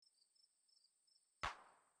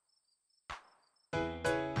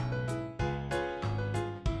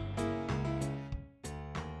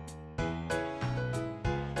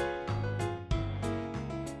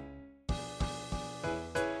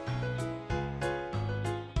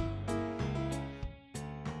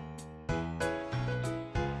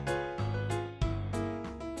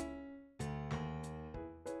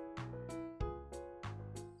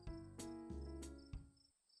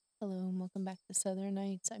Hello and welcome back to Southern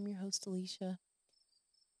Nights. I'm your host, Alicia.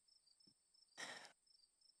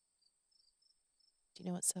 Do you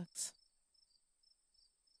know what sucks?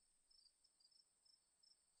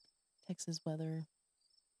 Texas weather,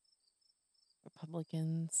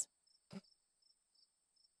 Republicans.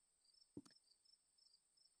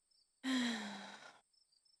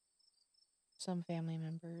 Some family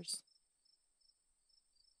members.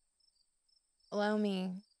 Allow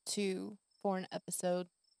me to, for an episode,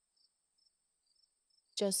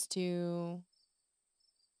 just to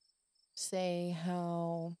say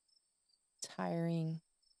how tiring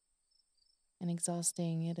and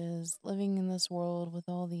exhausting it is living in this world with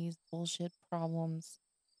all these bullshit problems.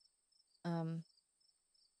 Um,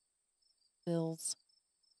 Bills.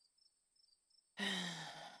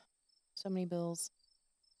 So many bills.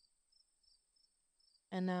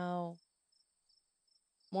 And now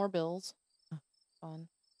more bills. Fun.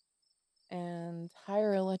 And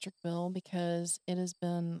higher electric bill because it has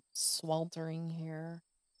been sweltering here.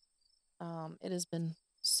 It has been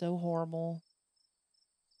so horrible.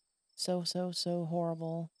 So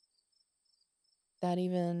horrible that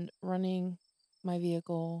even running my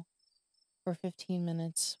vehicle for 15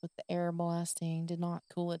 minutes with the air blasting did not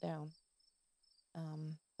cool it down.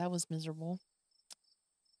 That was miserable.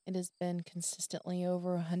 It has been consistently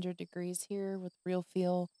over 100 degrees here with real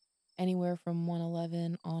feel anywhere from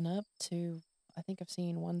 111 on up to I think I've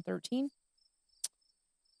seen 113.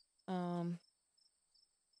 Um,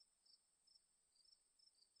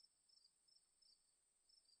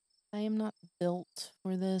 I am not built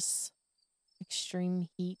for this extreme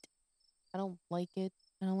heat. I don't like it.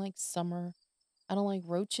 I don't like summer. I don't like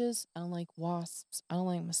roaches. I don't like wasps. I don't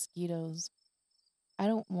like mosquitoes. I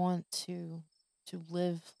don't want to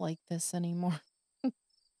live like this anymore.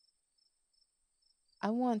 I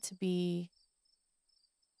want to be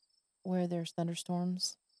where there's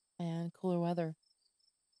thunderstorms and cooler weather.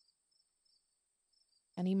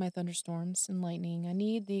 I need my thunderstorms and lightning. I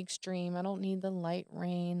need the extreme. I don't need the light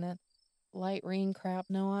rain, that light rain crap.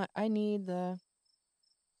 No, I need the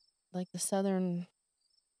southern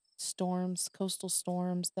storms, coastal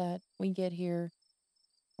storms that we get here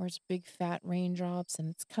where it's big fat raindrops and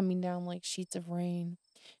it's coming down like sheets of rain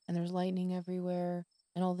and there's lightning everywhere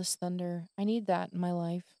and all this thunder. I need that in my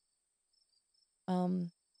life.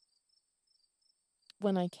 Um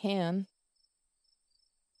when I can,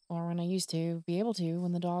 or when I used to be able to,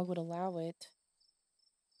 when the dog would allow it,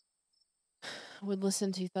 I would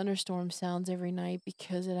listen to thunderstorm sounds every night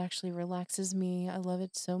because it actually relaxes me. I love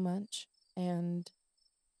it so much. And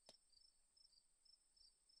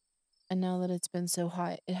now that it's been so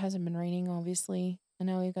hot, it hasn't been raining obviously. And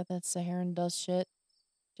now we've got that Saharan dust shit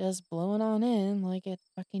just blowing on in like it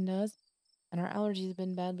fucking does. And our allergies have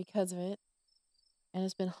been bad because of it. And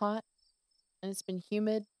it's been hot and it's been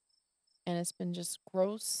humid and it's been just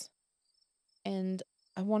gross. And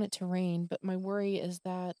I want it to rain, but my worry is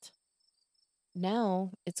that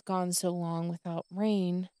now it's gone so long without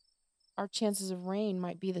rain, our chances of rain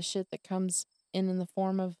might be the shit that comes in the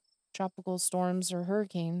form of tropical storms or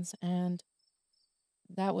hurricanes. And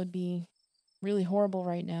that would be really horrible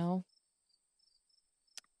right now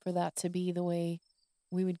for that to be the way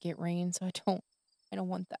we would get rain. So I don't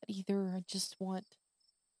want that either. I just want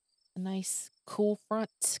a nice cool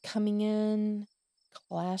front coming in,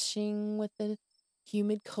 clashing with the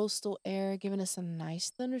humid coastal air, giving us a nice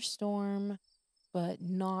thunderstorm, but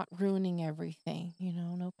not ruining everything.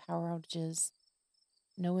 No power outages,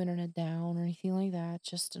 no internet down or anything like that.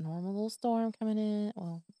 Just a normal little storm coming in.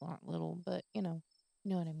 Well, not little, but you know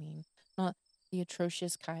what I mean. Not the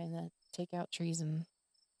atrocious kind that take out trees and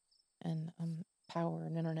power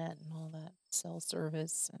and internet and all that cell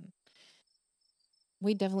service. And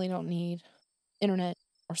we definitely don't need internet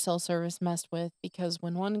or cell service messed with because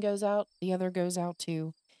when one goes out, the other goes out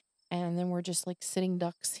too. And then we're just like sitting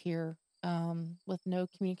ducks here with no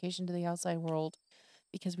communication to the outside world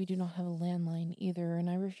because we do not have a landline either. And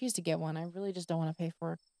I refuse to get one. I really just don't want to pay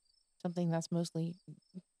for something that's mostly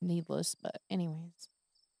needless. But anyways,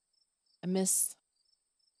 I miss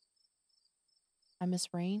I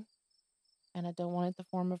miss rain and I don't want it to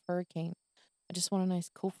form of hurricane. I just want a nice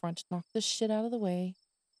cool front to knock this shit out of the way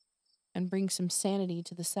and bring some sanity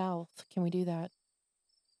to the South. Can we do that?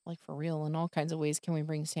 Like for real, in all kinds of ways, can we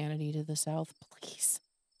bring sanity to the South? Please.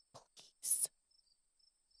 Please.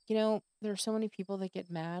 There are so many people that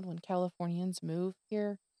get mad when Californians move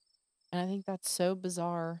here. And I think that's so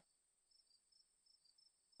bizarre.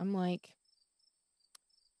 I'm like,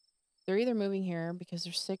 they're either moving here because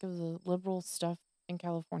they're sick of the liberal stuff in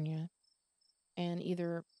California and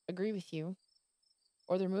either agree with you,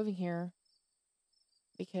 or they're moving here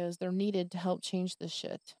because they're needed to help change this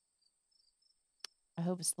shit. I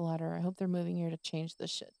hope it's the latter. I hope they're moving here to change this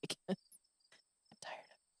shit because I'm tired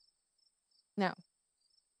of it. Now,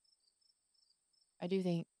 I do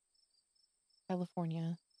think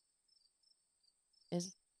California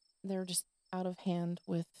is they're just out of hand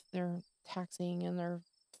with their taxing and their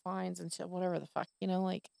fines and shit, whatever the fuck,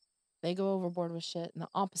 like they go overboard with shit in the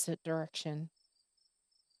opposite direction.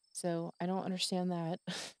 So I don't understand that.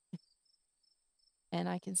 And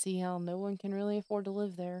I can see how no one can really afford to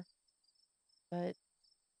live there. But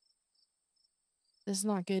this is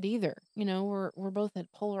not good either. We're both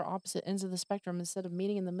at polar opposite ends of the spectrum instead of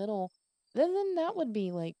meeting in the middle. Then that would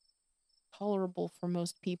be like tolerable for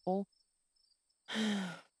most people.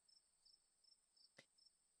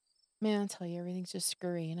 Man, I tell you, everything's just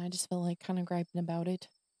scurry, and I just feel like kind of griping about it.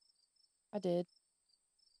 I did.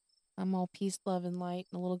 I'm all peace, love, and light,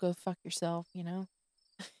 and a little go fuck yourself.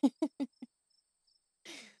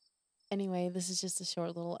 Anyway, this is just a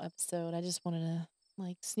short little episode. I just wanted to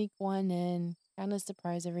like sneak one in, kind of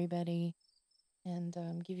surprise everybody, and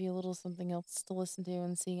give you a little something else to listen to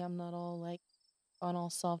and see I'm not all like on all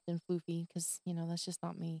soft and floofy because that's just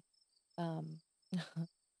not me. Um,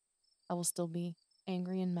 I will still be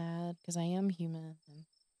angry and mad because I am human. And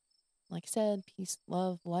like I said, peace,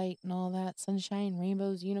 love, light, and all that, sunshine,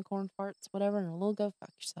 rainbows, unicorn farts, whatever, and a little go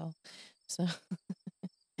fuck yourself. So,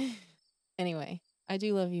 anyway, I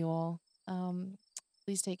do love you all.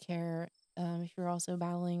 Please take care. If you're also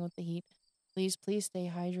battling with the heat, please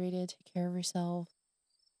stay hydrated. Take care of yourself.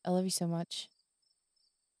 I love you so much.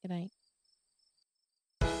 Good night.